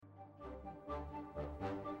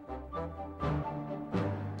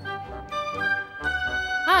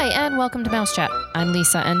Hi, and welcome to Mouse Chat. I'm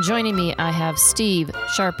Lisa, and joining me, I have Steve,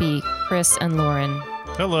 Sharpie, Chris, and Lauren.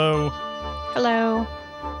 Hello. Hello.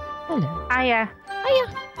 Hello. Hiya. Hiya.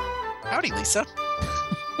 Howdy, Lisa.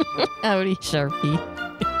 Howdy, Sharpie.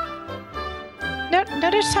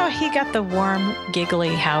 Notice how he got the warm,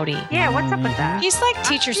 giggly howdy. Yeah, what's up with that? He's like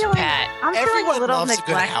teacher's pet. I'm feeling Everyone a little loves a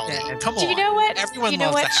good howdy. neglected. Come on. Do you know what? Everyone you know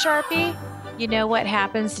loves what, a Sharpie? You know what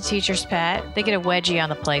happens to teacher's pet? They get a wedgie on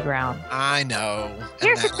the playground. I know.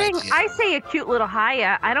 Here's the And thing. that idea. I say a cute little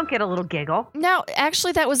hiya. I don't get a little giggle. Now,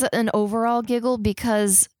 actually, that was an overall giggle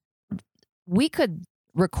because we could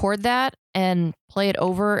record that and play it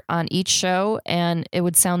over on each show, and it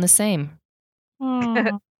would sound the same.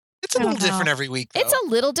 It's a I little don't know. different every week, though. It's a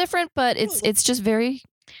little different, but it's just very,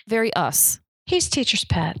 very us. He's teacher's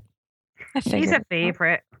pet. I figured. He's a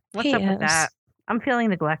favorite. What's He up with is. that? I'm feeling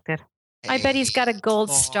neglected. I bet he's got a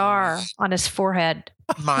gold Aw. star on his forehead.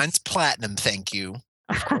 Mine's platinum, thank you.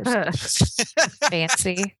 Of course.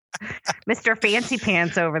 Fancy. Mr. Fancy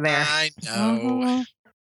Pants over there. I know. Mhm.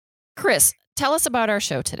 Chris, tell us about our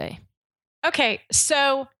show today. Okay,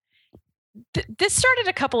 so this started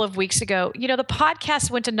a couple of weeks ago. You know, the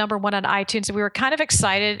podcast went to number 1 on iTunes, and we were kind of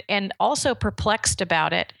excited and also perplexed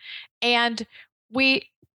about it. And we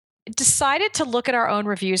decided to look at our own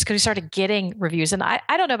reviews because we started getting reviews. And I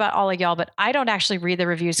don't know about all of y'all, but I don't actually read the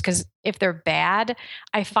reviews because if they're bad,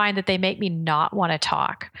 I find that they make me not want to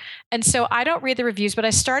talk. And so I don't read the reviews, but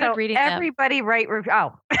I started So reading them. everybody write review.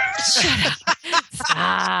 Oh, Shut up.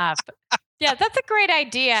 Stop. Yeah, that's a great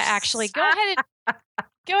idea, actually. Go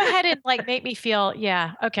ahead and like make me feel,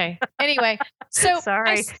 yeah, okay. Anyway, so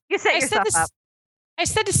sorry. You set yourself up. I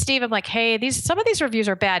said to Steve, I'm like, hey, some of these reviews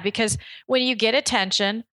are bad because when you get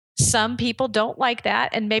attention, some people don't like that,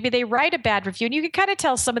 and maybe they write a bad review, and you can kind of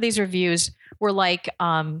tell some of these reviews were like,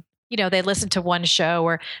 they listened to one show,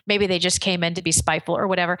 or maybe they just came in to be spiteful or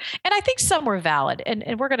whatever. And I think some were valid,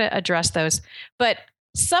 and we're going to address those. But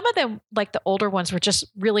some of them, like the older ones, were just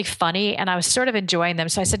really funny, and I was sort of enjoying them.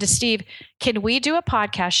 So I said to Steve, can we do a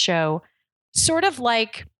podcast show sort of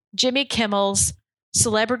like Jimmy Kimmel's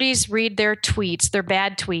celebrities read their tweets, their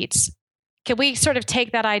bad tweets? Can we sort of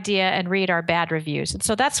take that idea and read our bad reviews? And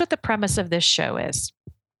so that's what the premise of this show is.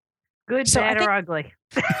 Good, So I bad, or ugly.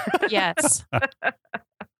 Yes.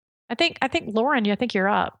 I think Lauren, I think you're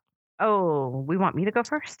up. Oh, we want me to go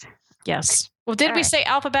first? Yes. Well, did All we right. say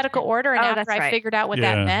alphabetical order? And Oh, after that's I right. figured out what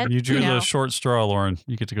that meant, You drew know. the short straw, Lauren.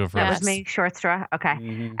 You get to go first. That Yes. was me, short straw. Okay.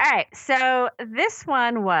 Mhm. All right. So this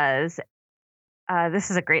one was, this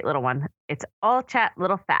is a great little one. It's all chat,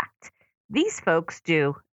 little fact. These folks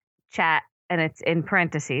do chat, and it's in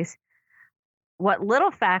parentheses. What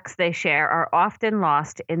little facts they share are often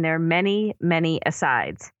lost in their many, many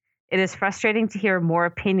asides. It is frustrating to hear more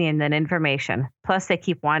opinion than information. Plus, they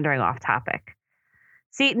keep wandering off topic.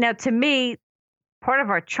 See, now to me, part of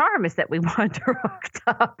our charm is that we wander off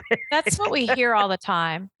topic. That's what we hear all the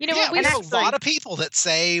time. You know, Yeah, when we we have actually- a lot of people that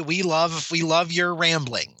say we love your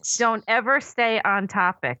ramblings. Don't ever stay on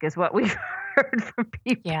topic, is what we've heard from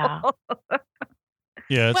people. Yeah.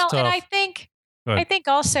 Yeah, it's well, tough. and I think Go ahead.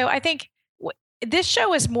 this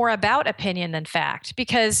show is more about opinion than fact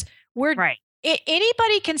because Right.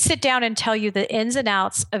 Anybody can sit down and tell you the ins and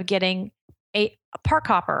outs of getting a park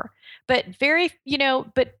hopper, but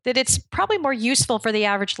but that it's probably more useful for the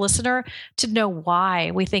average listener to know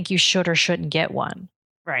why we think you should or shouldn't get one.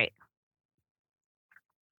 Right.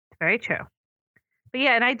 Very true. But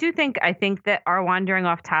yeah, and I think that our wandering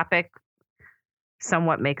off topic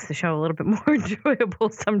somewhat makes the show a little bit more enjoyable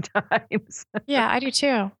sometimes. Yeah, I do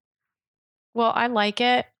too. Well, I like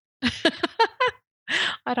it.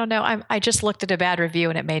 I don't know. I just looked at a bad review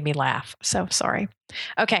and it made me laugh. So sorry.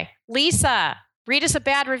 Okay, Lisa, read us a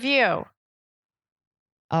bad review.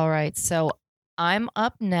 All right, so I'm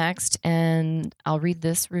up next, and I'll read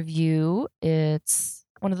this review. It's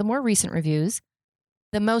one of the more recent reviews.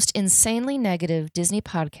 The most insanely negative Disney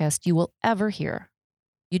podcast you will ever hear.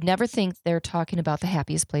 You'd never think they're talking about the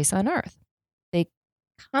happiest place on earth. They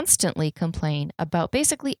constantly complain about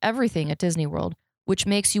basically everything at Disney World, which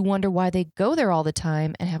makes you wonder why they go there all the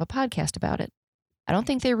time and have a podcast about it. I don't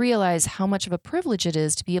think they realize how much of a privilege it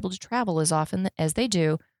is to be able to travel as often as they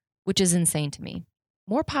do, which is insane to me.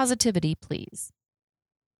 More positivity, please.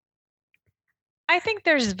 I think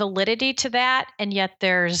there's validity to that, and yet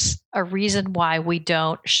there's a reason why we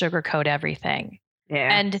don't sugarcoat everything. Yeah.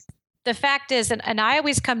 And the fact is, and I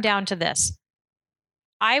always come down to this,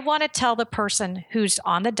 I want to tell the person who's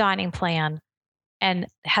on the dining plan and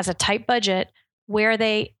has a tight budget where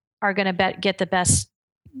they are going to get the best,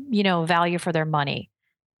 value for their money.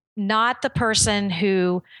 Not the person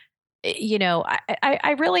who,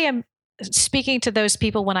 I really am speaking to those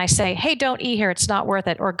people when I say, hey, don't eat here, it's not worth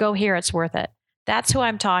it, or go here, it's worth it. That's who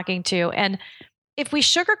I'm talking to. And if we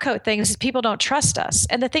sugarcoat things, people don't trust us.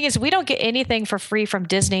 And the thing is, we don't get anything for free from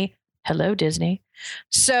Disney. Hello, Disney.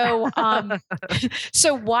 So,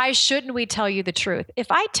 so why shouldn't we tell you the truth? If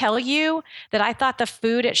I tell you that I thought the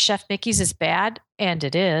food at Chef Mickey's is bad, and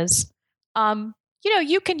it is,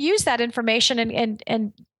 you can use that information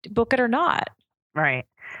and book it or not. Right.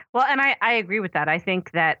 Well, and I agree with that. I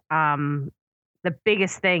think that the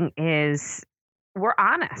biggest thing is we're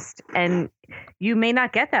honest, and you may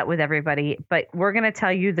not get that with everybody, but we're going to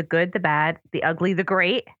tell you the good, the bad, the ugly, the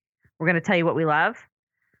great. We're going to tell you what we love,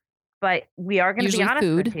 but we are going to be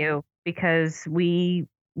honest with you because we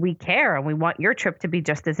care and we want your trip to be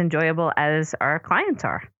just as enjoyable as our clients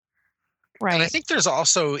are. Right. And I think there's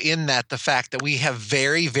also in that the fact that we have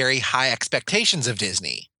very, very high expectations of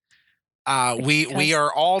Disney. We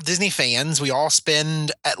are all Disney fans. We all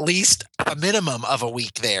spend at least a minimum of a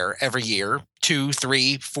week there every year, 2,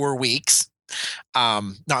 3, 4 weeks.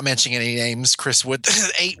 Not mentioning any names, Chris would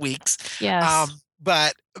 8 weeks. Yes.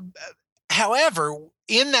 But however,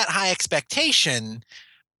 in that high expectation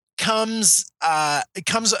comes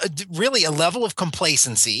really a level of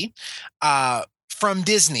complacency from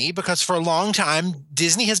Disney, because for a long time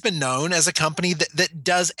Disney has been known as a company that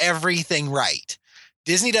does everything right.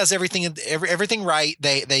 Disney does everything right.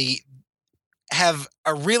 They have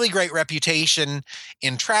a really great reputation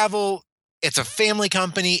in travel. It's a family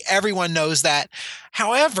company. Everyone knows that.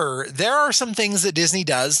 However, there are some things that Disney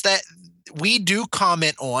does that we do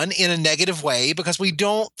comment on in a negative way because we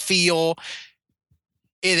don't feel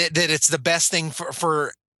that it's the best thing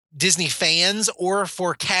for Disney fans or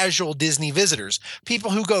for casual Disney visitors, people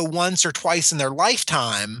who go once or twice in their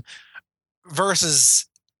lifetime versus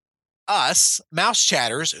us, mouse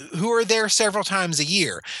chatters, who are there several times a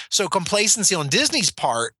year. So complacency on Disney's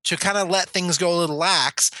part to kind of let things go a little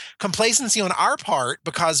lax, complacency on our part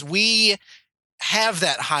because we have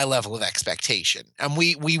that high level of expectation and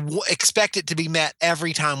we expect it to be met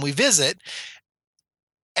every time we visit.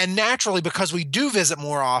 And naturally, because we do visit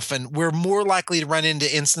more often, we're more likely to run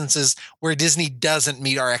into instances where Disney doesn't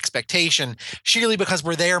meet our expectation, surely because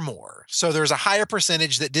we're there more. So there's a higher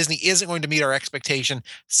percentage that Disney isn't going to meet our expectation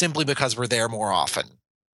simply because we're there more often.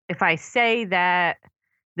 If I say that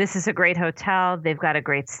this is a great hotel, they've got a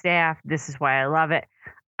great staff, this is why I love it,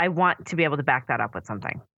 I want to be able to back that up with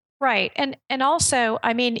something. Right. And also,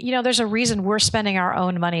 I mean, there's a reason we're spending our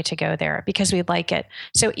own money to go there because we like it.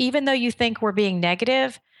 So even though you think we're being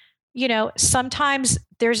negative, sometimes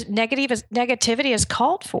there's negativity is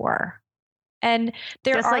called for. And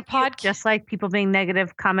there just are just like people being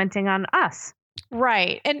negative commenting on us.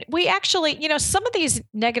 Right. And we actually, some of these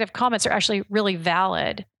negative comments are actually really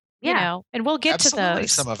valid, and we'll get Absolutely, to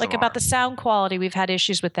those. some of like them about are. the sound quality, we've had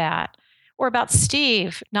issues with that. Or about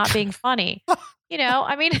Steve not being funny.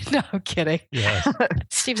 I mean, no, I'm kidding. Yes.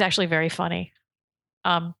 Steve's actually very funny.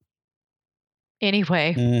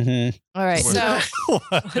 Anyway. Mm-hmm. All right. So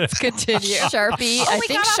let's continue. Sharpie. Oh, I we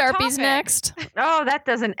think got off Sharpie's topic. next. Oh, that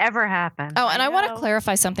doesn't ever happen. Oh, and I want to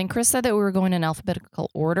clarify something. Chris said that we were going in alphabetical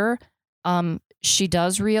order. She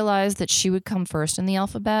does realize that she would come first in the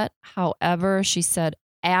alphabet. However, she said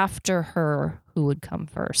after her who would come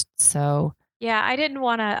first. So yeah, I didn't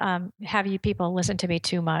want to have you people listen to me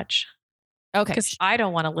too much. Okay. Because I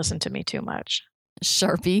don't want to listen to me too much.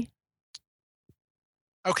 Sharpie.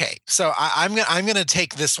 Okay, so I'm gonna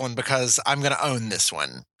take this one because I'm gonna own this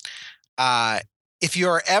one. If you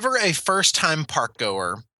are ever a first-time park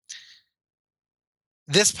goer,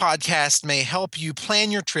 this podcast may help you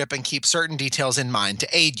plan your trip and keep certain details in mind to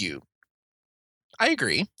aid you. I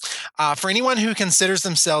agree. For anyone who considers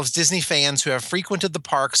themselves Disney fans who have frequented the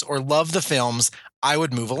parks or love the films, I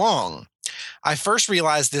would move along. I first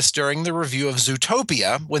realized this during the review of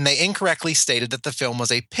Zootopia when they incorrectly stated that the film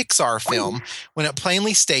was a Pixar film when it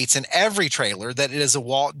plainly states in every trailer that it is a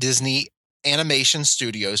Walt Disney Animation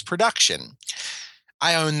Studios production.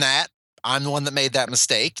 I own that. I'm the one that made that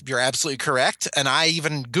mistake. You're absolutely correct. And I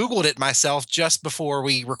even Googled it myself just before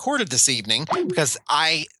we recorded this evening because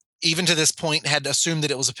I, even to this point, had assumed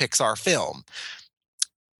that it was a Pixar film.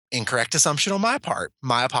 Incorrect assumption on my part.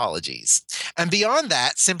 My apologies. And beyond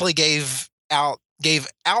that, simply gave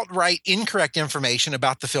outright incorrect information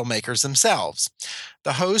about the filmmakers themselves.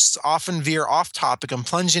 The hosts often veer off topic and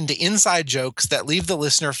plunge into inside jokes that leave the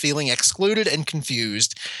listener feeling excluded and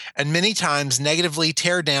confused, and many times negatively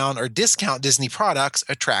tear down or discount Disney products,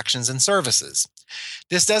 attractions, and services.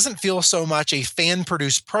 This doesn't feel so much a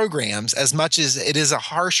fan-produced programs as much as it is a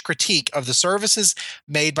harsh critique of the services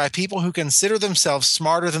made by people who consider themselves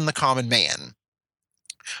smarter than the common man.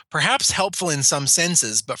 perhaps helpful in some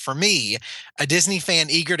senses, but for me, a Disney fan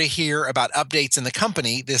eager to hear about updates in the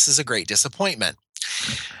company, this is a great disappointment.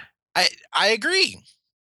 I agree.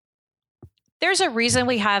 There's a reason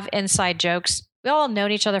we have inside jokes. We all have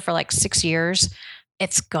known each other for like 6 years.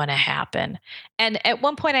 It's going to happen. And at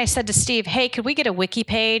one point I said to Steve, hey, could we get a wiki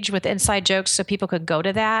page with inside jokes so people could go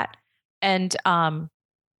to that? And,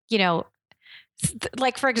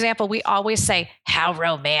 like, for example, we always say, how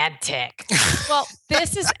romantic. Well,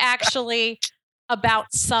 this is actually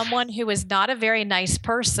about someone who is not a very nice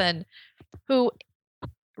person who,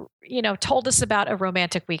 told us about a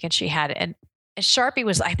romantic weekend she had. And Sharpie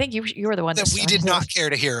was, I think you were the one that we did not care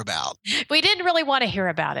to hear about. We didn't really want to hear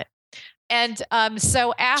about it. And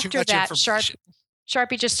so after that,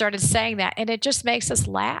 Sharpie just started saying that, and it just makes us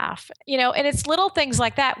laugh, and it's little things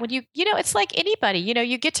like that. When it's like anybody,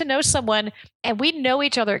 you get to know someone and we know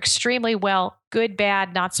each other extremely well, good,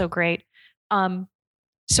 bad, not so great. So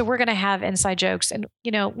we're going to have inside jokes, and,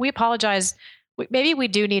 we apologize. Maybe we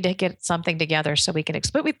do need to get something together so we can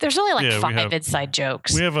explain. There's only like 5 inside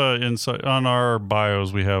jokes. We have inside on our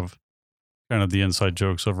bios. We have kind of the inside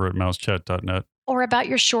jokes over at mousechat.net. Or about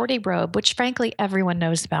your shorty robe, which frankly everyone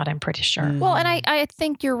knows about, I'm pretty sure. Well, and I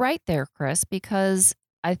think you're right there, Chris, because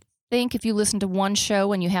I think if you listen to one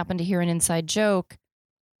show and you happen to hear an inside joke,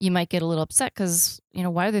 you might get a little upset because,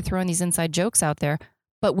 why are they throwing these inside jokes out there?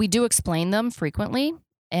 But we do explain them frequently.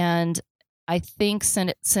 And I think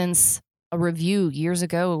since a review years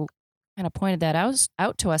ago kind of pointed that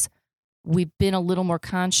out to us, we've been a little more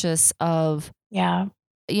conscious of,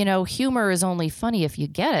 humor is only funny if you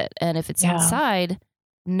get it. And if it's inside,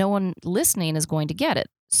 no one listening is going to get it.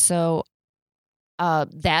 So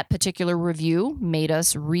that particular review made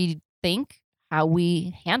us rethink how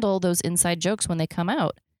we handle those inside jokes when they come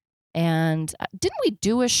out. And didn't we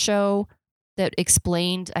do a show that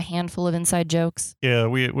explained a handful of inside jokes? Yeah,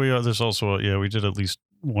 we there's also, we did at least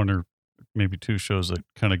one or maybe 2 shows that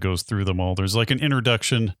kind of goes through them all. There's like an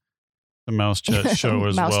introduction, the Mouse Chat show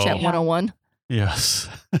as Mouse well. Chat 101. Yes.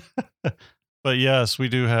 But yes, we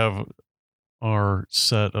do have our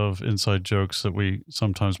set of inside jokes that we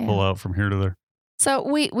sometimes pull out from here to there. So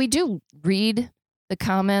we do read the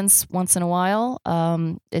comments once in a while.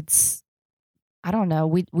 It's, I don't know,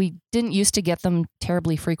 we didn't used to get them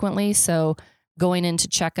terribly frequently. So going in to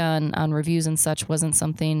check on reviews and such wasn't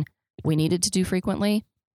something we needed to do frequently.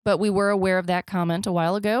 But we were aware of that comment a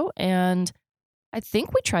while ago, and I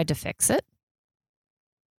think we tried to fix it.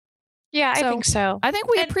 Yeah, I think so. I think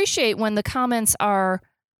we appreciate when the comments are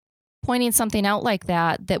pointing something out like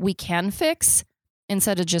that we can fix,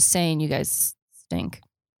 instead of just saying you guys stink.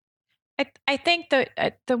 I think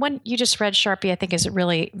the one you just read, Sharpie, I think is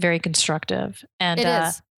really very constructive. And it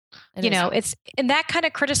is. It's, and that kind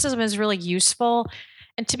of criticism is really useful.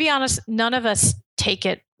 And to be honest, none of us take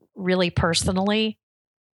it really personally.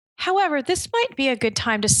 However, this might be a good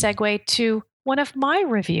time to segue to one of my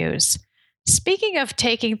reviews. Speaking of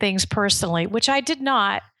taking things personally, which I did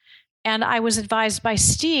not, and I was advised by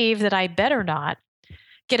Steve that I better not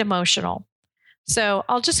get emotional. So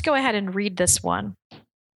I'll just go ahead and read this one.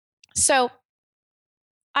 So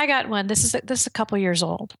I got one. This is a couple years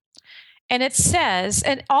old. And it says,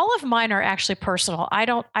 and all of mine are actually personal. I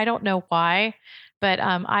don't know why, but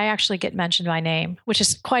I actually get mentioned by name, which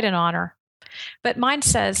is quite an honor. But mine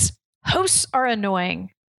says, hosts are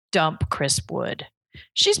annoying. Dump Chris Wood.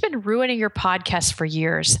 She's been ruining your podcast for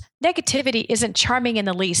years. Negativity isn't charming in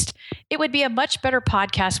the least. It would be a much better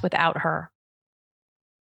podcast without her.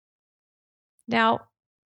 Now,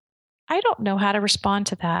 I don't know how to respond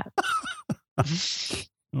to that. Oh,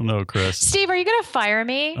 no, Chris. Steve, are you going to fire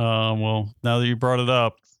me? Well, now that you brought it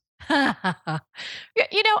up.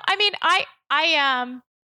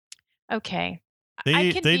 Okay.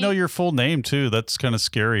 They know your full name too. That's kind of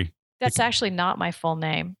scary. That's actually not my full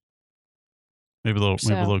name. Maybe they'll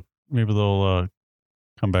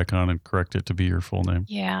come back on and correct it to be your full name.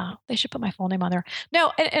 Yeah, they should put my full name on there.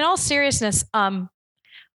 No, in all seriousness,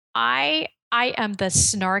 I am the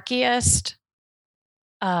snarkiest.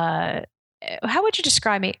 How would you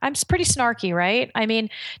describe me? I'm pretty snarky, right? I mean,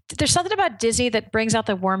 there's something about Disney that brings out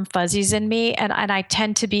the warm fuzzies in me, and I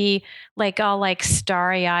tend to be all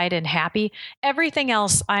starry-eyed and happy. Everything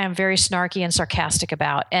else, I am very snarky and sarcastic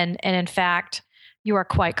about, and in fact, you are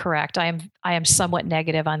quite correct. I am somewhat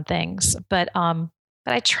negative on things, but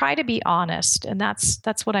I try to be honest, and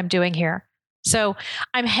that's what I'm doing here. So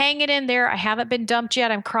I'm hanging in there. I haven't been dumped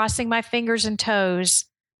yet. I'm crossing my fingers and toes,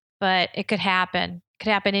 but it could happen. It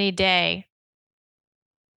could happen any day.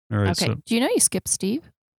 All right. Okay. So, do you know you skipped Steve?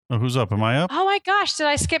 oh, who's up? Am I up? Oh my gosh, did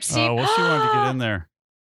I skip Steve? Well, she wanted to get in there.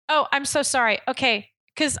 Oh, I'm so sorry. Okay.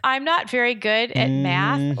 because I'm not very good at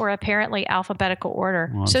math or apparently alphabetical order.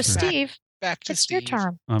 Well, I'm so, sure. Steve, Back to it's Steve. your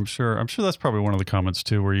turn. I'm sure that's probably one of the comments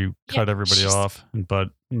too, where you Yeah, cut everybody she's- off and butt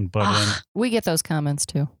in. We get those comments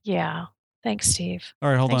too. Yeah. Thanks, Steve. All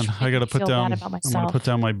right, hold Thanks on. for I making got to me put feel down. bad about I'm going to myself. put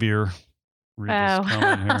down my beer. Read Oh. this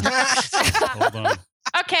comment here. Hold on.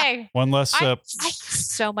 Okay. One less I sip. have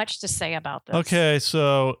so much to say about this. Okay,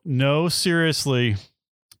 so no, seriously,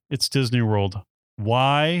 it's Disney World.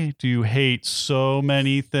 Why do you hate so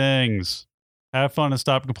many things? Have fun and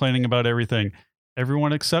stop complaining about everything.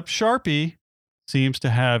 Everyone except Sharpie seems to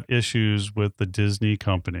have issues with the Disney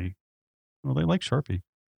company. Well, they like Sharpie.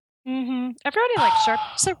 Mm-hmm. Everybody likes Sharp.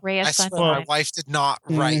 It's a ray of I swear sunshine. my wife did not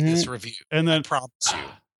write this review. And I then promise you.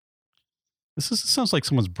 this sounds like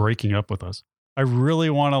someone's breaking up with us. I really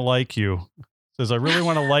want to like you. Says I really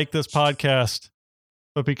want to like this podcast,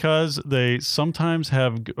 but because sometimes they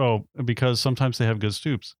have good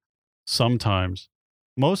stoops. Sometimes,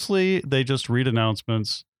 mostly they just read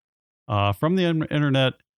announcements from the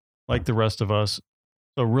internet like the rest of us.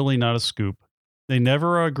 So really not a scoop. They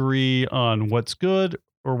never agree on what's good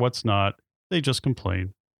or what's not. They just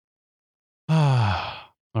complain. All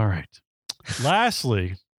right.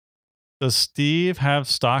 Lastly, does Steve have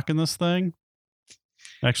stock in this thing?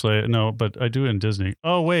 Actually, no, but I do in Disney.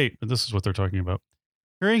 Oh, wait, this is what they're talking about.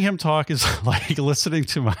 Hearing him talk is like listening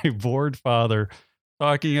to my bored father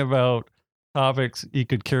talking about topics he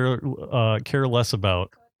could care less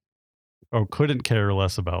about. Or couldn't care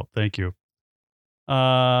less about. Thank you.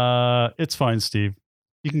 It's fine, Steve.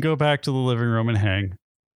 You can go back to the living room and hang.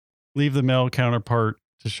 Leave the male counterpart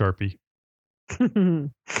to Sharpie.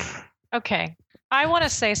 Okay. I want to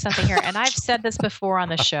say something here, and I've said this before on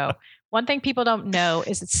the show. One thing people don't know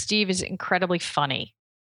is that Steve is incredibly funny.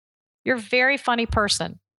 You're a very funny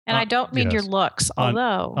person. And I don't mean your yes. looks,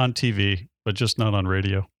 although. On TV, but just not on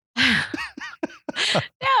radio.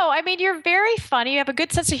 No, I mean, you're very funny. You have a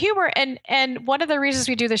good sense of humor. And one of the reasons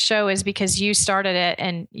we do the show is because you started it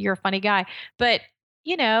and you're a funny guy. But,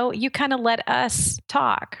 you kind of let us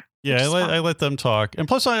talk. Yeah, I let them talk. And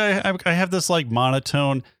plus I have this like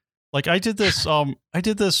monotone. Like I did this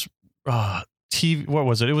TV, what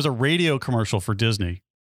was it? It was a radio commercial for Disney.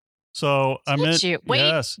 So Did you? Wait,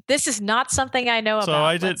 yes. this is not something I know So about.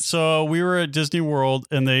 I did. So we were at Disney World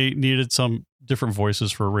and they needed some different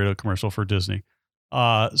voices for a radio commercial for Disney.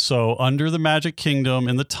 So under the Magic Kingdom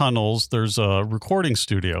in the tunnels, there's a recording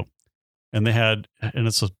studio and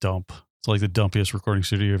it's a dump. It's like the dumpiest recording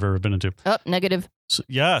studio you've ever been into. Oh, negative. So,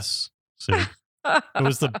 yes. See, it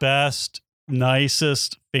was the best,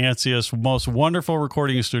 nicest, fanciest, most wonderful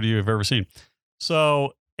recording studio you've ever seen.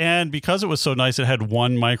 So, and because it was so nice, it had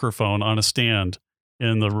one microphone on a stand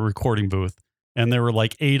in the recording booth. And there were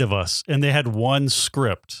like 8 of us and they had one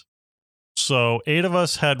script. So 8 of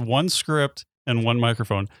us had one script and one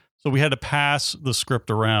microphone. So we had to pass the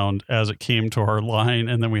script around as it came to our line.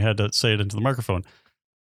 And then we had to say it into the microphone.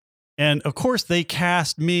 And of course they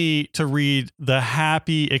cast me to read the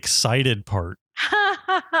happy, excited part.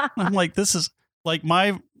 I'm like, this is like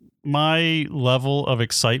my level of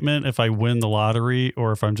excitement if I win the lottery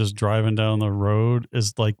or if I'm just driving down the road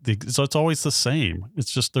is like so it's always the same.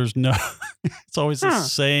 It's just it's always the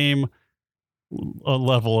same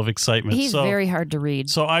level of excitement. He's very hard to read.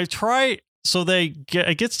 So I try. So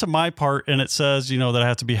it gets to my part and it says, that I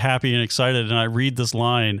have to be happy and excited. And I read this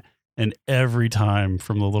line and every time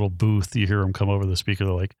from the little booth, you hear them come over the speaker.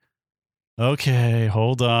 They're like, okay,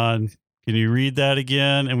 hold on. Can you read that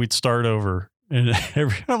again? And we'd start over. And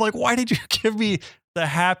I'm like, why did you give me the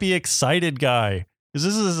happy, excited guy?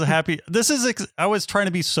 Because I was trying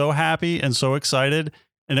to be so happy and so excited.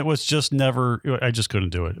 And it was just I just couldn't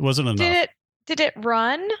do it. It wasn't enough. Did it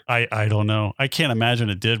run? I don't know. I can't imagine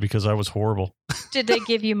it did because I was horrible. Did they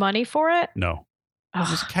give you money for it? No. I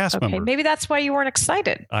was a cast Okay, member. maybe that's why you weren't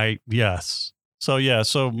excited. Yes. So yeah,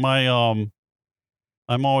 so my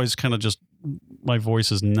I'm always kind of just my voice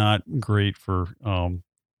is not great for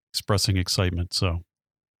expressing excitement. So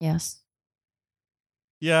Yes.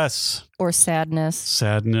 Or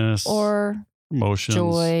sadness. Or emotions.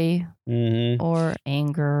 joy. Mm-hmm. Or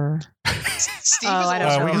anger. Steve I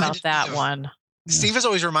has don't always know about reminded that me of- one. Steve has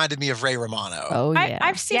always reminded me of Ray Romano. Oh, yeah.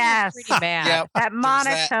 I've seen Yes. him pretty bad. Yep. That There's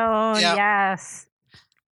that. monotone, Yep. yes.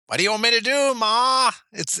 What do you want me to do, Ma?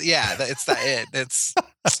 It's that. It's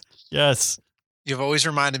Yes. You've always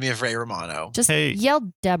reminded me of Ray Romano. Just Hey.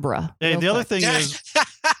 yell Deborah. Hey, real the other quick. thing is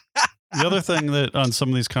the other thing that on some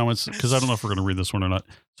of these comments, because I don't know if we're going to read this one or not.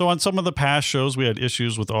 So on some of the past shows, we had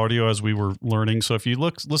issues with audio as we were learning. So if you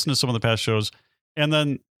listen to some of the past shows, and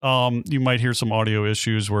then you might hear some audio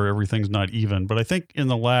issues where everything's not even. But I think in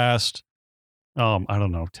the last, I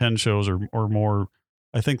don't know, 10 shows or more,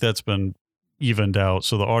 I think that's been evened out,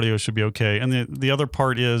 so the audio should be okay. And the other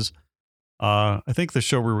part is, I think the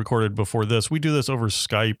show we recorded before this, we do this over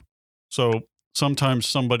Skype. So sometimes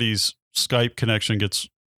somebody's Skype connection gets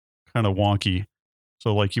kind of wonky.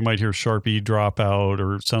 So like you might hear Sharpie drop out,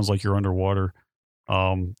 or it sounds like you're underwater.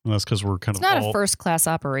 And that's because we're kind It's of not a first class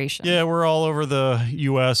operation. Yeah, we're all over the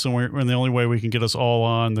U.S. and the only way we can get us all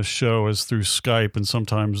on the show is through Skype. And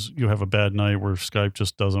sometimes you have a bad night where Skype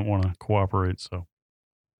just doesn't want to cooperate. So,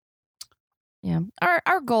 yeah,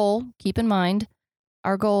 our goal, keep in mind,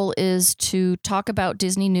 our goal is to talk about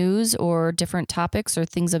Disney news or different topics or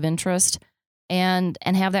things of interest, and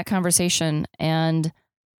have that conversation. And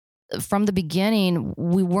from the beginning,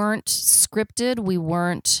 we weren't scripted, we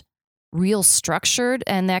weren't real structured,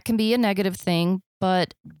 and that can be a negative thing,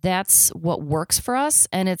 but that's what works for us.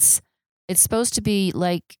 And it's supposed to be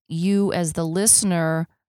like you as the listener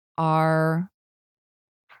are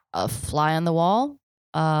a fly on the wall,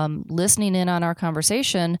 listening in on our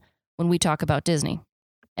conversation when we talk about Disney.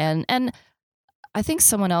 And I think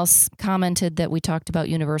someone else commented that we talked about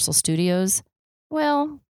Universal Studios.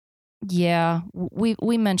 Well, yeah, we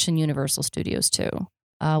mention Universal Studios too.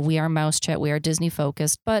 We are Mouse Chat, we are Disney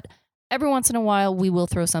focused, but every once in a while, we will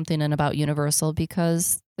throw something in about Universal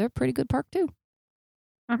because they're a pretty good park too.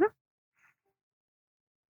 Mm-hmm.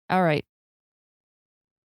 All right.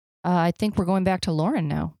 I think we're going back to Lauren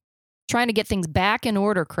now. Trying to get things back in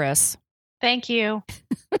order, Chris. Thank you.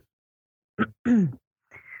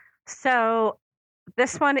 So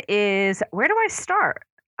this one is, where do I start?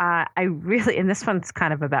 And this one's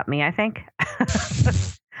kind of about me, I think.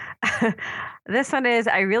 This one is,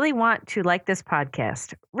 I really want to like this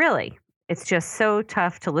podcast. Really. It's just so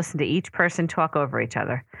tough to listen to each person talk over each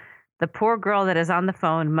other. The poor girl that is on the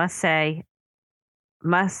phone The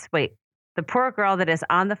poor girl that is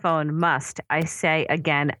on the phone must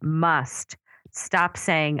stop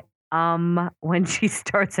saying when she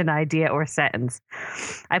starts an idea or sentence.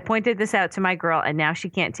 I pointed this out to my girl, and now she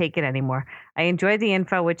can't take it anymore. I enjoy the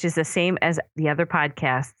info, which is the same as the other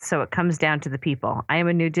podcasts, so it comes down to the people. I am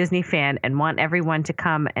a new Disney fan and want everyone to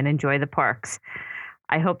come and enjoy the parks.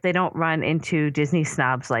 I hope they don't run into Disney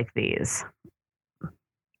snobs like these.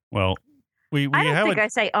 well, I don't think I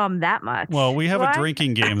say that much. Well, we have Do a I?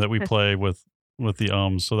 drinking game that we play with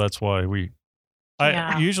the so that's why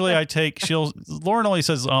Yeah. Lauren only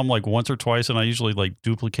says like once or twice, and I usually like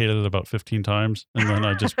duplicate it about 15 times, and then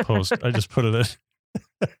I just put it in.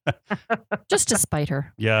 Just to spite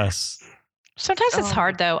her. Yes. Sometimes it's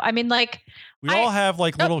hard though. I mean, like, We all have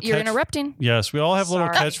like Oh, little you're interrupting. Yes, we all have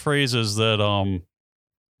little Sorry. catchphrases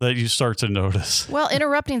that you start to notice. Well,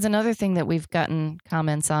 interrupting is another thing that we've gotten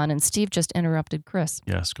comments on, and Steve just interrupted Chris.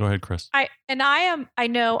 Yes, go ahead, Chris. I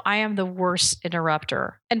know I am the worst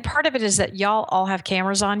interrupter. And part of it is that y'all all have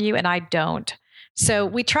cameras on you and I don't. So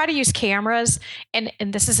we try to use cameras, and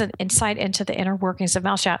this is an insight into the inner workings of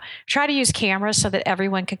Mouse Chat. Try to use cameras so that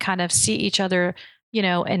everyone can kind of see each other,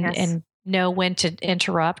 and know when to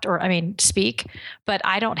interrupt speak. But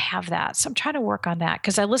I don't have that. So I'm trying to work on that,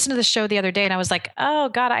 because I listened to the show the other day and I was like, oh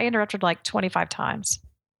God, I interrupted like 25 times.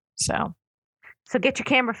 So get your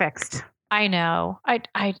camera fixed. I know.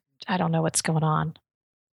 I don't know what's going on.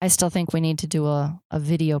 I still think we need to do a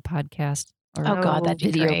video podcast. Or Oh God, that'd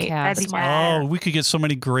be video great. cast. That'd be Oh, we could get so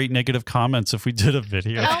many great negative comments if we did a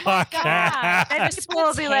video. Oh my God. And people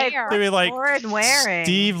will be like, They'd be like, Lauren wearing.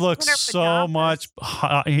 Steve looks Winter so much.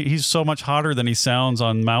 He's so much hotter than he sounds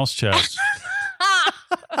on Mouse Chat.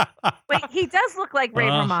 Wait, he does look like Ray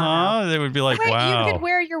Romano. They would be like, Wait, wow. you could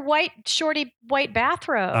wear your shorty white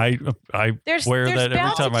bathrobe. I There's wear that every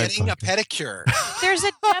bound to time I Getting a pedicure. There's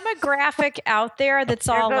a demographic out there that's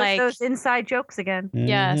There all goes like, those inside jokes again.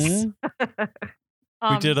 yes. Mhm.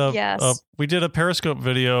 We did yes. we did a Periscope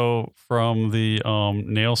video from the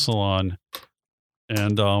nail salon,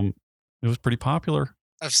 and it was pretty popular.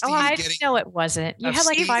 Of Steve I getting didn't know it wasn't. You Of had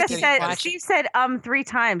like Steve 5 getting people watched. watching. Steve said 3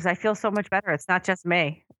 times. I feel so much better. It's not just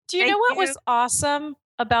me. Do you know Thank what was you. awesome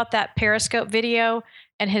about that Periscope video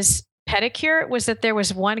and his pedicure was that there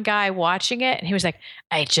was one guy watching it and he was like,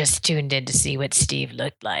 I just tuned in to see what Steve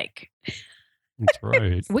looked like. That's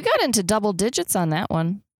right. We got into double digits on that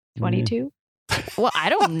one. 22? Well, I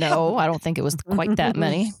don't know. I don't think it was quite that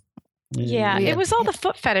many. Yeah, We it had- was all the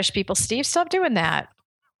foot fetish people. Steve, stop doing that.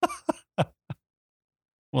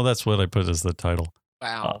 Well, that's what I put as the title.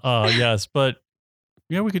 wow. Yes, but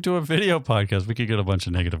yeah, we could do a video podcast. We could get a bunch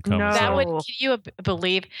of negative comments. That No. would, can you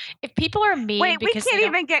believe if people are mean? Wait, we because can't they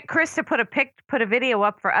don't- even get Chris to put a video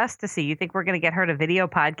up for us to see. You think we're going to get her to video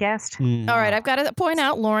podcast? All right, I've got to point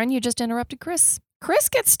out, Lauren, you just interrupted Chris. Chris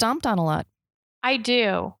gets stomped on a lot. I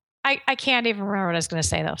do. I can't even remember what I was going to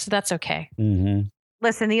say though, so that's okay. Mm-hmm.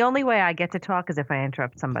 Listen, the only way I get to talk is if I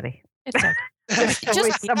interrupt somebody. It's okay. There's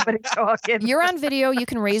always somebody talking. You're on video. You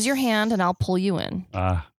can raise your hand and I'll pull you in.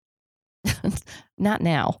 Not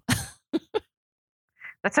now.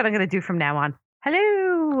 That's what I'm going to do from now on.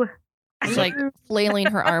 Hello. She's like flailing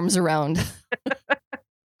her arms around.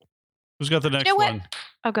 Who's got the next You know what? one?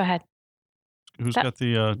 Oh, go ahead. Who's got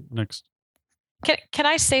the next? Can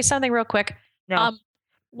I say something real quick? No.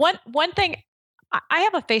 One thing, I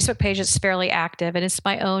have a Facebook page that's fairly active, and it's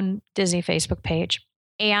my own Disney Facebook page.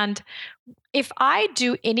 And if I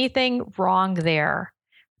do anything wrong there,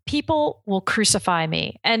 people will crucify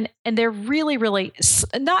me. And they're really, really,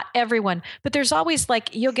 not everyone, but there's always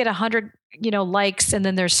like, you'll get 100, likes. And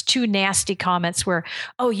then there's 2 nasty comments where,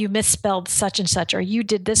 oh, you misspelled such and such, or you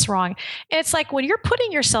did this wrong. And it's like, when you're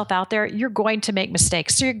putting yourself out there, you're going to make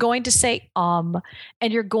mistakes. So you're going to say, and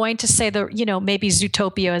you're going to say maybe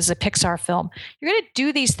Zootopia is a Pixar film. You're going to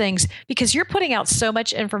do these things because you're putting out so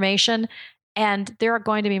much information and there are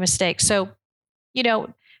going to be mistakes. So,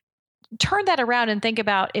 turn that around and think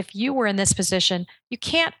about if you were in this position, you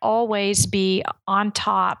can't always be on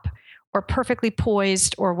top or perfectly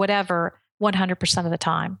poised or whatever 100% of the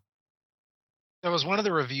time. There was one of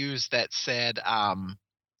the reviews that said, I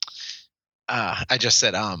just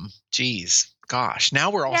said, geez, gosh,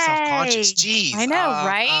 now we're all self-conscious. Geez. I know,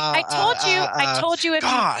 right? I told you if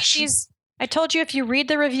gosh. I told you if you read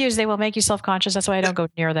the reviews, they will make you self-conscious. That's why I don't go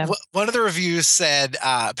near them. One of the reviews said,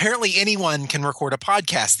 apparently anyone can record a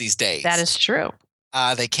podcast these days. That is true.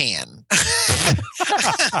 They can. I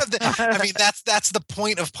mean, that's the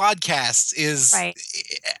point of podcasts is right.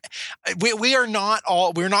 We're not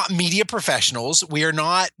media professionals. We are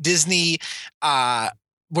not Disney.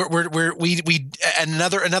 Another one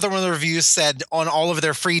of the reviews said on all of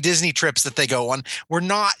their free Disney trips that they go on, we're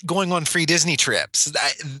not going on free Disney trips.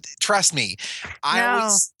 Trust me. I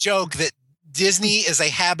always joke that Disney is a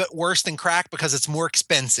habit worse than crack because it's more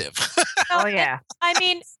expensive. Oh yeah. I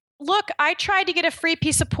mean, look, I tried to get a free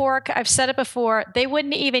piece of pork. I've said it before. They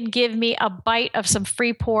wouldn't even give me a bite of some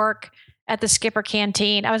free pork at the Skipper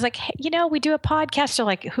Canteen. I was like, hey, we do a podcast. They're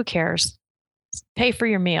like, who cares? Pay for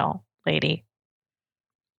your meal, lady.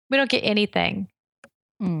 We don't get anything.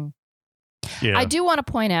 Yeah. I do want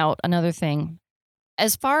to point out another thing.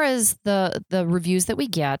 As far as the reviews that we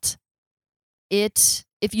get,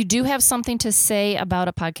 if you do have something to say about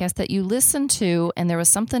a podcast that you listen to and there was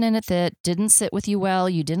something in it that didn't sit with you well,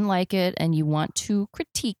 you didn't like it, and you want to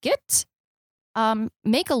critique it,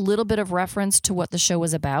 make a little bit of reference to what the show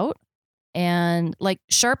was about. And like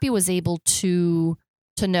Sharpie was able to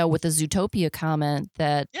know with the Zootopia comment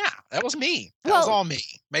that... Yeah, that was me. That was all me.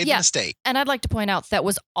 Made the mistake. And I'd like to point out that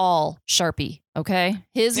was all Sharpie, okay?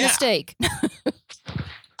 His mistake.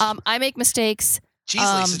 I make mistakes.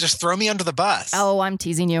 Jeez, Lisa, just throw me under the bus. Oh, I'm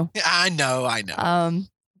teasing you. I know.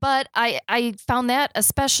 But I found that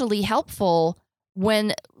especially helpful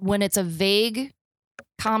when it's a vague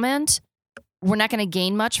comment. We're not going to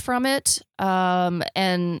gain much from it,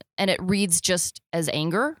 and it reads just as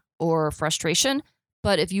anger or frustration.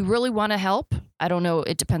 But if you really want to help, I don't know,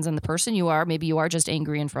 it depends on the person you are. Maybe you are just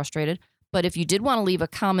angry and frustrated. But if you did want to leave a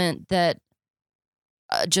comment that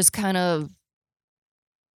just kind of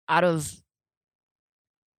out of,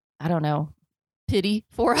 I don't know, pity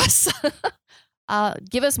for us,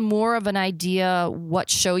 give us more of an idea what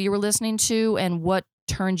show you were listening to and what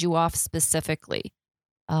turned you off specifically.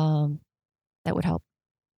 That would help.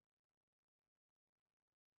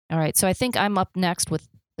 All right, so I think I'm up next with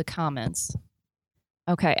the comments.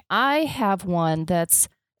 Okay, I have one it's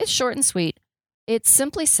short and sweet. It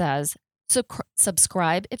simply says,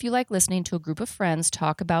 subscribe if you like listening to a group of friends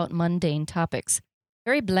talk about mundane topics.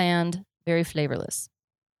 Very bland, very flavorless.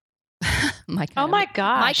 My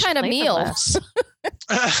kind of meal. This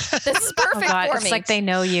is perfect for me. It's like they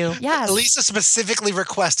know you. Yes. Lisa specifically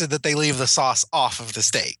requested that they leave the sauce off of the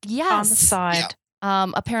steak. Yes. On the side. Yeah.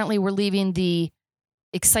 Apparently, we're leaving the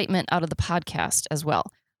excitement out of the podcast as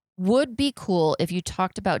well. Would be cool if you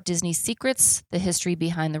talked about Disney secrets, the history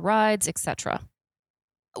behind the rides, etc.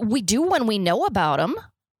 We do when we know about them.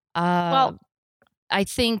 I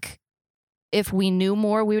think if we knew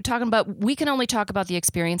more, we can only talk about the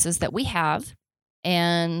experiences that we have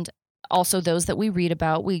and also those that we read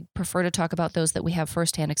about. We prefer to talk about those that we have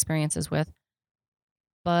firsthand experiences with.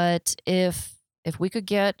 But if we could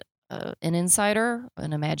get an insider,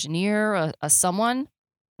 an Imagineer, a someone,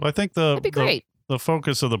 well, I think that'd be great. The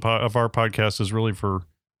focus of our podcast is really for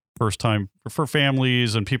for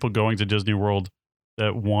families and people going to Disney World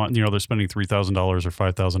that want, they're spending $3,000 or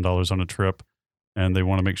 $5,000 on a trip and they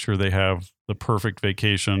want to make sure they have the perfect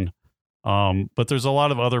vacation. But there's a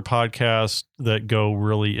lot of other podcasts that go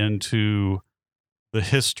really into the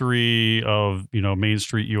history of, Main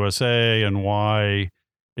Street USA and why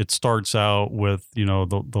it starts out with,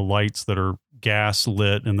 the lights that are gas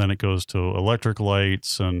lit and then it goes to electric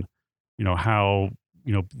lights and, how,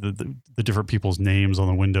 the different people's names on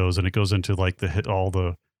the windows, and it goes into like all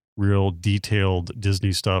the real detailed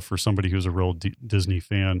Disney stuff for somebody who's a real Disney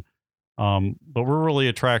fan. But we're really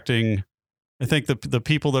attracting, I think, the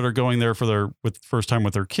people that are going there for first time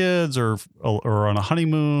with their kids or on a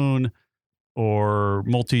honeymoon or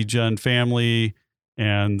multi-gen family,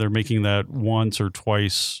 and they're making that once or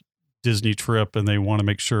twice Disney trip and they want to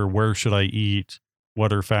make sure, where should I eat?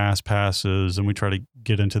 What are fast passes? And we try to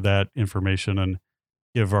get into that information and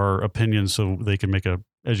give our opinions so they can make a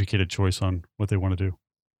educated choice on what they want to do.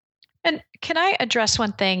 And can I address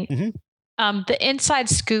one thing? Mm-hmm. The inside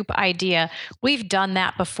scoop idea, we've done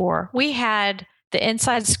that before. We had the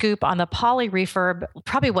inside scoop on the poly refurb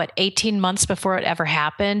probably 18 months before it ever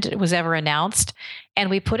happened, it was ever announced. And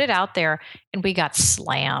we put it out there and we got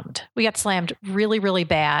slammed. We got slammed really, really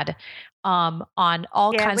bad on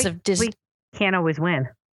all kinds of Disney. We can't always win.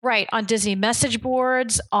 Right. On Disney message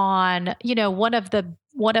boards, on, one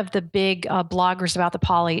of the big bloggers about the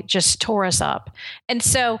poly just tore us up. And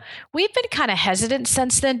so we've been kind of hesitant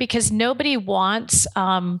since then because nobody wants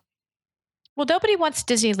nobody wants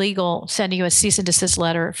Disney Legal sending you a cease and desist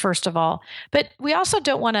letter, first of all. But we also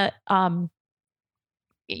don't want to,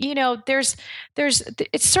 it's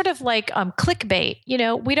sort of like clickbait.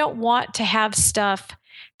 We don't want to have stuff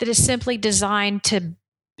that is simply designed to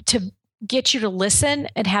get you to listen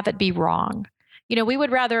and have it be wrong. We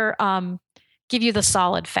would rather give you the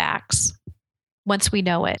solid facts once we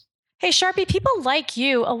know it. Hey, Sharpie, people like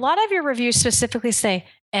you. A lot of your reviews specifically say,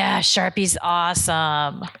 Sharpie's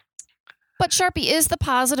awesome. But Sharpie is the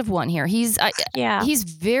positive one here. He's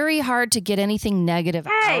very hard to get anything negative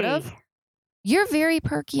out of. You're very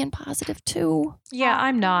perky and positive too. Yeah,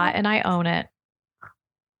 I'm not, and I own it.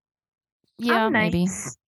 Yeah, maybe.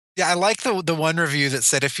 Yeah, I like the one review that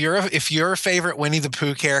said if your favorite Winnie the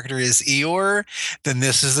Pooh character is Eeyore, then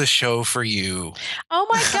this is the show for you. Oh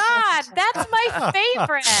my God, that's my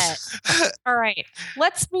favorite. All right,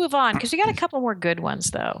 let's move on because we got a couple more good ones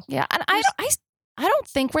though. Yeah, and I don't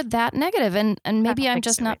think we're that negative, and maybe I'm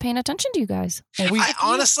just not paying attention to you guys. I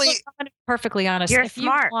honestly, perfectly honest, you're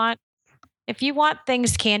smart. If you want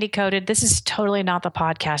things candy coated, this is totally not the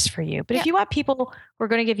podcast for you. But if you want people who are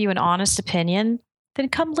going to give you an honest opinion, then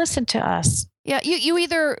come listen to us. Yeah, you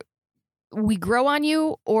either we grow on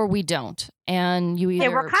you or we don't, and you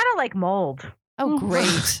either we're kind of like mold. Oh,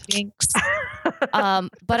 great! Thanks.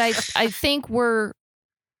 But I think we're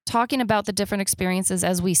talking about the different experiences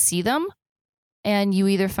as we see them, and you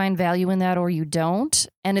either find value in that or you don't,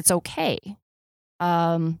 and it's okay.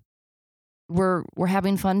 We're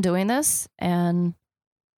having fun doing this, and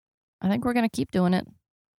I think we're going to keep doing it.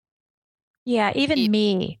 Yeah, even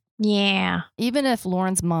me. Yeah. Even if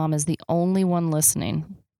Lauren's mom is the only one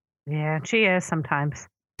listening. Yeah, she is sometimes.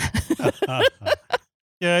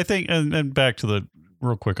 Yeah, I think, and back to the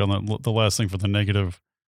real quick on the last thing for the negative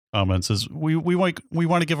comments is we want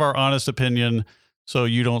to give our honest opinion so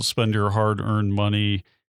you don't spend your hard-earned money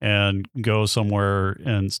and go somewhere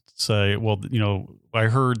and say, well, I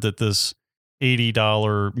heard that this $80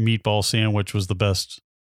 meatball sandwich was the best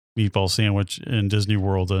meatball sandwich in Disney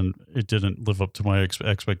World, and it didn't live up to my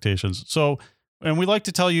expectations. So, and we like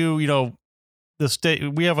to tell you,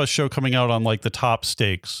 we have a show coming out on like the top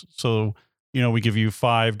steaks. So, we give you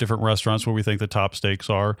 5 different restaurants where we think the top steaks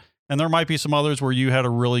are, and there might be some others where you had a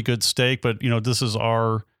really good steak, but this is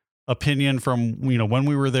our opinion from, when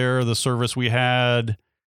we were there, the service we had,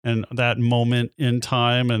 and that moment in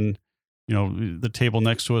time. And, the table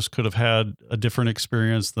next to us could have had a different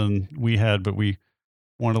experience than we had, but we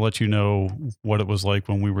want to let you know what it was like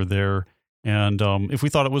when we were there. And if we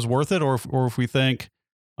thought it was worth it, or if we think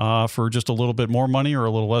for just a little bit more money or a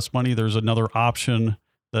little less money, there's another option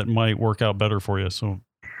that might work out better for you. So,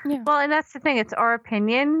 yeah. Well, and that's the thing. It's our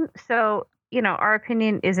opinion. So, our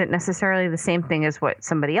opinion isn't necessarily the same thing as what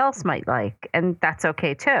somebody else might like. And that's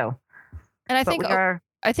okay too. And I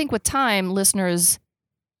think with time, listeners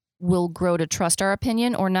will grow to trust our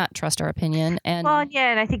opinion or not trust our opinion. And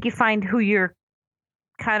and I think you find who you're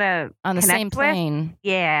kind of on the same plane.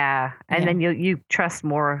 Yeah. And then you trust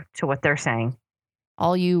more to what they're saying.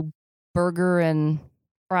 All you burger and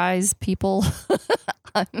fries people,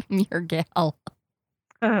 I'm your gal.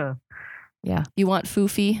 Yeah. You want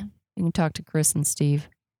foofy? You can talk to Chris and Steve.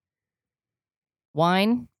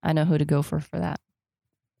 Wine? I know who to go for that.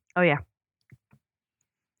 Oh, yeah.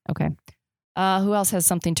 Okay. Who else has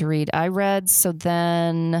something to read? I read, so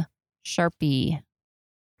then Sharpie.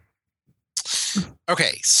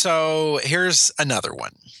 Okay, so here's another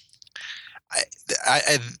one.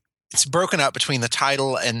 It's broken up between the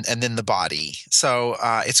title and then the body. So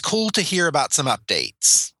it's cool to hear about some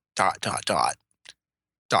updates. ... But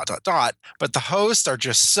the hosts are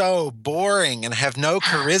just so boring and have no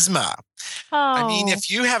charisma. I mean, Oh. if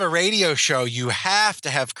you have a radio show, you have to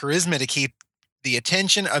have charisma to keep the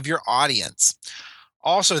attention of your audience.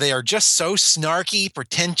 Also, they are just so snarky,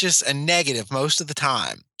 pretentious, and negative most of the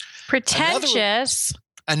time. Pretentious.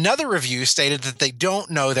 Another review stated that they don't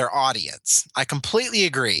know their audience. I completely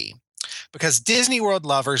agree, because Disney World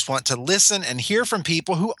lovers want to listen and hear from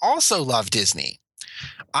people who also love Disney.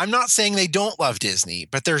 I'm not saying they don't love Disney,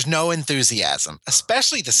 but there's no enthusiasm,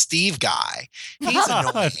 especially the Steve guy. He's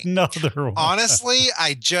annoying. Another one. Honestly,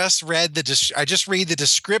 I just read the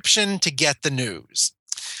description to get the news.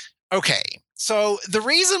 Okay, so the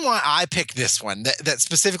reason why I picked this one that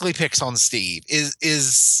specifically picks on Steve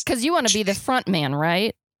is Because you want to be the front man,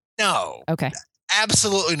 right? no, Okay.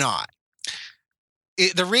 absolutely not.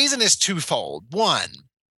 The reason is twofold. One,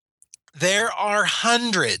 there are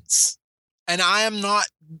hundreds, and I am not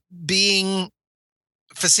being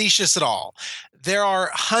facetious at all. There are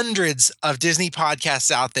hundreds of Disney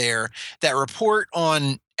podcasts out there that report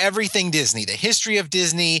on everything Disney, the history of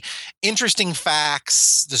Disney, interesting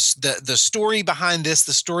facts, the story behind this,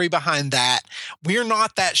 the story behind that. We're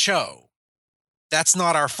not that show. That's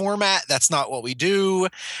not our format. That's not what we do.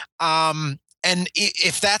 And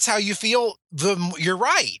if that's how you feel, you're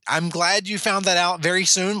right. I'm glad you found that out very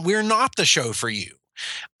soon. We're not the show for you.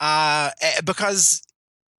 Because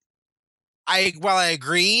while I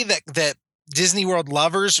agree that Disney World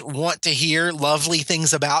lovers want to hear lovely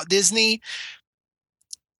things about Disney,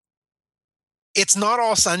 it's not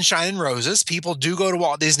all sunshine and roses. People do go to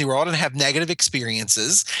Walt Disney World and have negative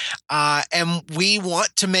experiences. And we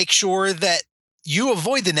want to make sure that you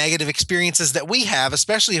avoid the negative experiences that we have,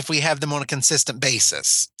 especially if we have them on a consistent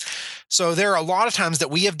basis. So there are a lot of times that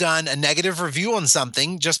we have done a negative review on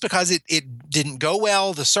something just because it didn't go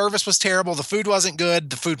well. The service was terrible. The food wasn't good.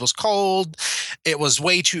 The food was cold. It was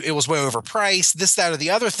way overpriced, this, that, or the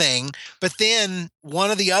other thing. But then one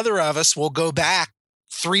or the other of us will go back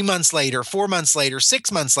 3 months later, 4 months later,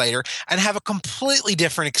 6 months later, and have a completely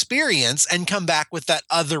different experience and come back with that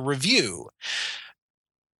other review.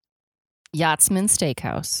 Yachtsman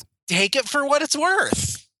Steakhouse. Take it for what it's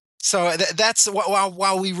worth. So that's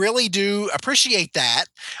while we really do appreciate that,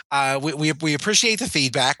 we appreciate the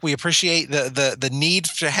feedback. We appreciate the need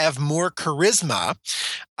to have more charisma.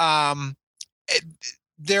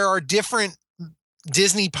 There are different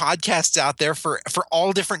Disney podcasts out there for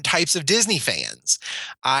all different types of Disney fans.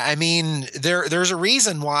 I mean, there's a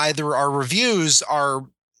reason why our reviews are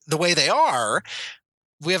the way they are.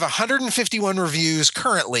 We have 151 reviews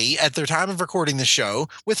currently at the time of recording the show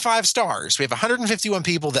with 5 stars. We have 151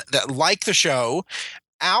 people that like the show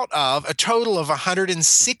out of a total of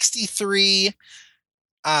 163.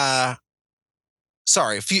 Sorry,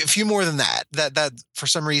 a few more than that. That for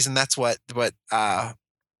some reason that's what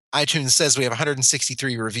iTunes says. We have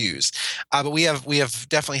 163 reviews, but we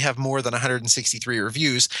definitely have more than 163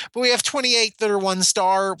 reviews. But we have 28 that are 1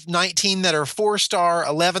 star, 19 that are 4 star,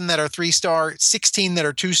 11 that are 3 star, 16 that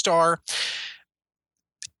are 2 star.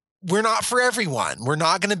 We're not for everyone. We're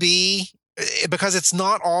not going to be, because it's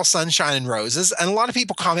not all sunshine and roses. And a lot of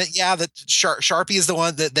people comment, yeah, that Sharpie is the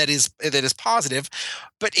one that is positive.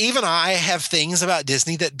 But even I have things about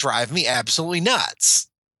Disney that drive me absolutely nuts.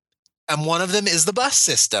 And one of them is the bus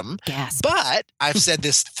system. Gasp. But I've said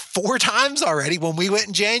this 4 times already. When we went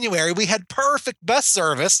in January, we had perfect bus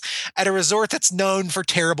service at a resort that's known for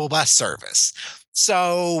terrible bus service.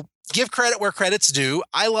 So give credit where credit's due.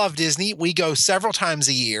 I love Disney. We go several times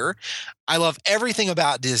a year. I love everything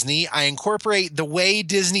about Disney. I incorporate the way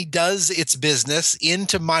Disney does its business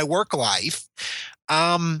into my work life,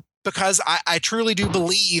 because I truly do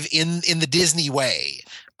believe in the Disney way.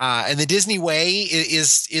 And the Disney way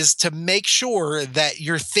is to make sure that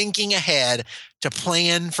you're thinking ahead to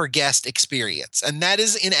plan for guest experience. And that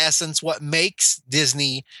is, in essence, what makes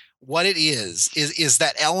Disney what it is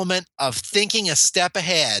that element of thinking a step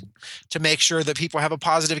ahead to make sure that people have a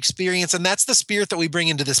positive experience. And that's the spirit that we bring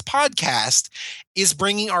into this podcast, is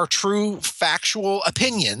bringing our true factual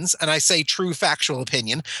opinions. And I say true factual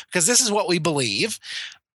opinion because this is what we believe.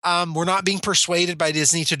 We're not being persuaded by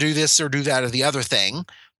Disney to do this or do that or the other thing.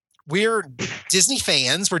 We're Disney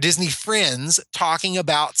fans, we're Disney friends talking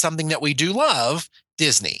about something that we do love,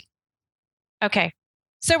 Disney. Okay.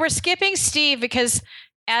 So we're skipping Steve because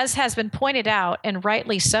as has been pointed out, and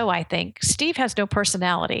rightly so, I think, Steve has no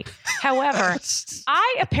personality. However,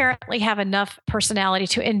 I apparently have enough personality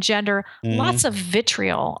to engender lots of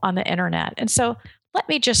vitriol on the internet. And so let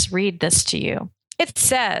me just read this to you. It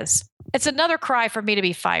says, it's another cry for me to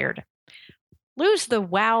be fired. Lose the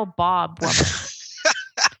wow Bob woman.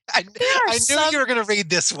 I knew you were going to read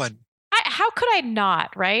this one. How could I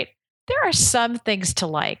not, right? There are some things to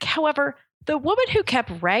like. However, the woman who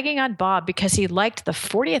kept ragging on Bob because he liked the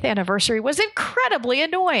 40th anniversary was incredibly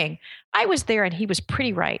annoying. I was there and he was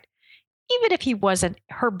pretty right. Even if he wasn't,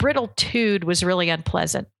 her brittle tude was really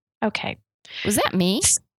unpleasant. Okay. Was that me?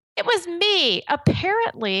 It was me.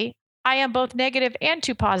 Apparently, I am both negative and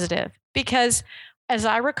too positive because, as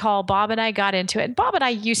I recall, Bob and I got into it. And Bob and I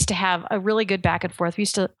used to have a really good back and forth. We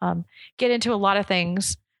used to get into a lot of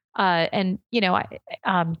things and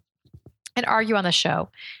argue on the show.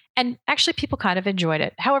 And actually, people kind of enjoyed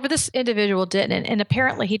it. However, this individual didn't. And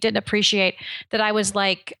apparently, he didn't appreciate that I was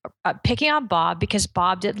like picking on Bob because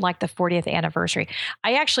Bob didn't like the 40th anniversary.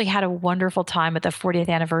 I actually had a wonderful time at the 40th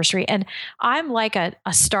anniversary. And I'm like a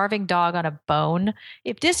starving dog on a bone.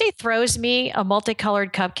 If Disney throws me a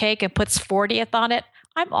multicolored cupcake and puts 40th on it,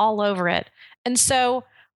 I'm all over it. And so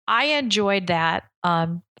I enjoyed that.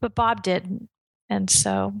 But Bob didn't. And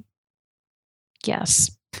so,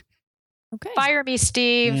 yes. Okay. Fire me,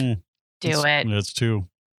 Steve. Do it. That's 2.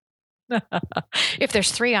 If there's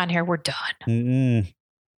 3 on here, we're done.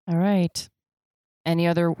 All right. Any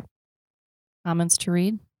other comments to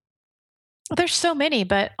read? Well, there's so many,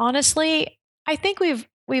 but honestly, I think we've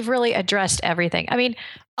really addressed everything. I mean,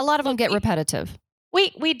 A lot of them get repetitive.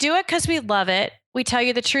 we do it because we love it. We tell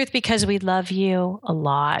you the truth because we love you a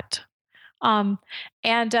lot. That's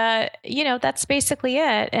basically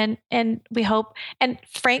it. And we hope, and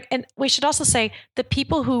Frank, and we should also say the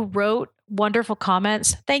people who wrote wonderful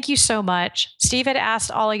comments, thank you so much. Steve had asked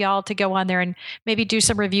all of y'all to go on there and maybe do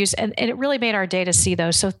some reviews, and it really made our day to see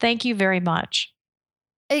those. So thank you very much.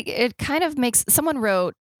 It kind of makes, someone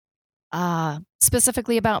wrote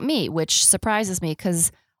specifically about me, which surprises me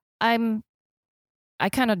because I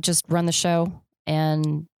kind of just run the show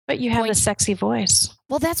and. But you have a sexy voice.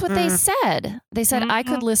 Well, that's what they said. They said I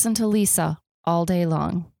could listen to Lisa all day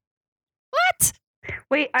long. What?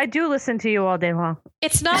 Wait, I do listen to you all day long.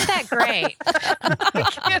 It's not that great.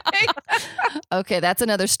 Okay, that's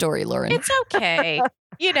another story, Lauren. It's okay.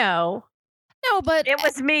 No, but It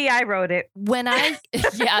was me. I wrote it. when I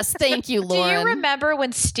yes, thank you, Lauren. Do you remember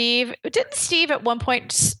when didn't Steve at one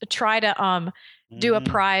point try to do a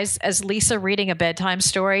prize as Lisa reading a bedtime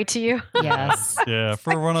story to you? Yes. Yeah,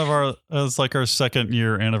 for one of our, it's like our 2nd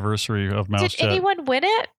year anniversary of Mouse Did Chat. anyone win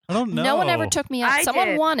it? I don't know. No one ever took me up. I Someone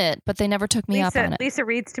did. won it, but they never took me up on it. Lisa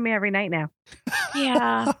reads to me every night now.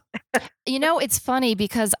 Yeah. It's funny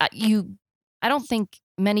because I don't think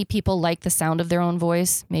many people like the sound of their own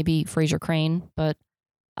voice. Maybe Fraser Crane, but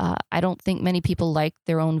I don't think many people like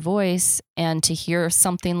their own voice. And to hear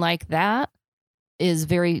something like that is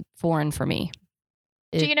very foreign for me.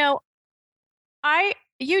 Do you know,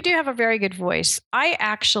 you do have a very good voice. I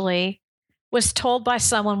actually was told by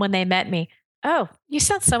someone when they met me, oh, you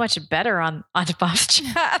sound so much better on Mouse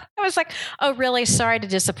Chat. I was like, oh, really? Sorry to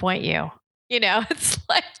disappoint you. It's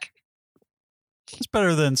like. It's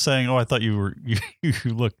better than saying, oh, I thought you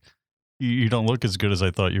don't look as good as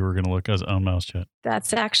I thought you were going to look as on Mouse Chat.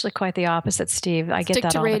 That's actually quite the opposite, Steve. I get Stick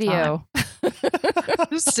that to all radio. the time.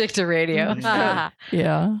 Stick to radio.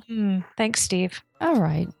 Yeah. Thanks, Steve. All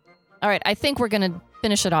right. I think we're going to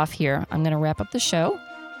finish it off here. I'm going to wrap up the show.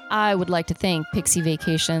 I would like to thank Pixie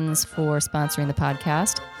Vacations for sponsoring the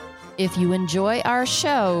podcast. If you enjoy our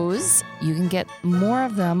shows, you can get more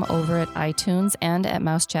of them over at iTunes and at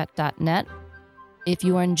mousechat.net. If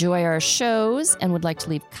you enjoy our shows and would like to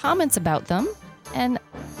leave comments about them, and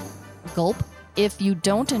gulp, if you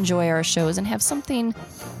don't enjoy our shows and have something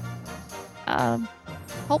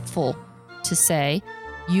helpful to say,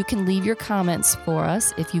 you can leave your comments for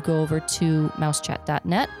us if you go over to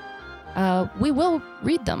mousechat.net. We will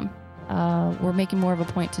read them. We're making more of a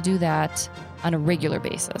point to do that on a regular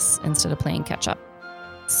basis instead of playing catch up.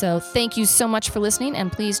 So thank you so much for listening,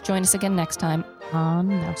 and please join us again next time on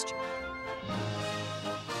Mouse Chat.